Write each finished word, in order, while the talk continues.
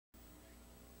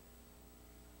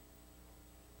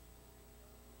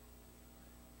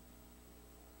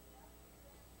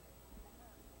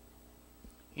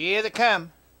Here they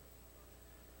come.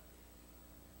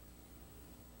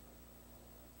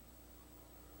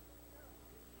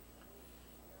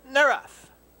 They're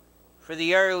off. For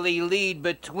the early lead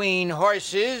between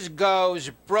horses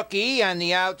goes Brookie on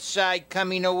the outside,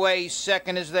 coming away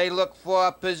second as they look for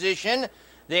a position.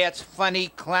 That's Funny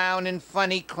Clown, and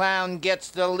Funny Clown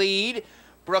gets the lead.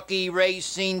 Brookie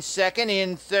racing second,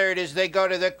 in third as they go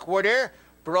to the quarter.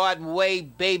 Broadway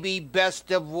Baby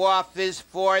Best of Waff is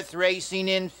fourth, racing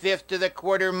in fifth to the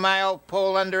quarter mile,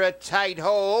 pole under a tight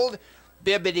hold.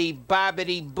 Bibbidi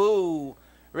Bobbidi Boo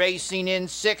racing in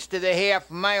sixth to the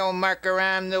half-mile mark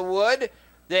around the wood.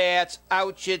 That's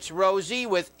Ouch It's Rosie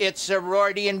with It's a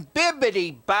Rorty, and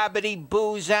Bibbidi Bobbidi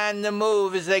Boo's on the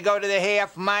move as they go to the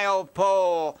half-mile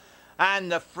pole. On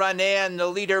the front end, the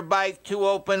leader by 2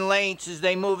 open lengths as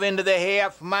they move into the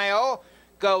half-mile.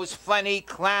 Goes Funny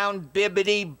Clown.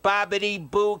 Bibbidi Bobbidi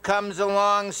Boo comes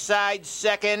alongside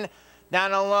second.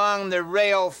 Down along the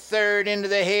rail third into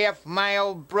the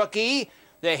half-mile Brookie.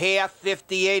 The half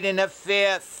 58 in the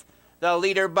fifth. The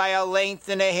leader by a length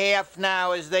and a half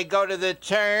now as they go to the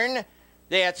turn.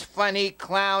 That's Funny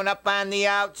Clown up on the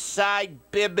outside.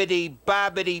 Bibbidi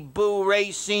Bobbidi Boo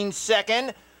racing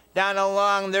second. Down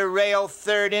along the rail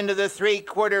third into the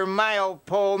 3/4 mile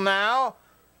pole now.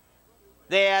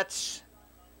 That's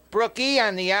Brookie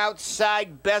on the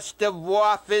outside. Best of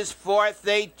Waff is fourth.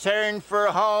 They turn for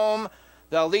home.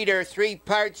 The leader 3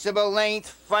 parts of a length.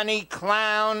 Funny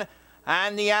Clown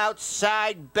on the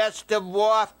outside. Best of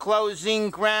Waff closing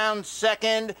ground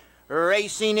second.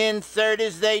 Racing in third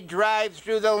as they drive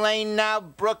through the lane now.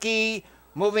 Brookie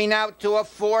moving out to a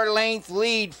 4-length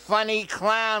lead. Funny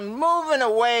Clown moving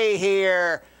away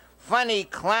here. Funny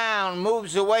Clown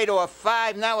moves away to a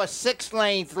 5, now a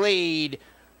 6-length lead.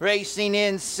 Racing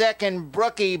in second,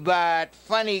 Brookie, but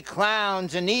Funny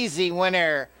Clown's an easy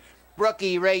winner.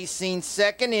 Brookie racing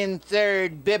second, in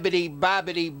third, Bibbidi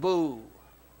Bobbidi Boo.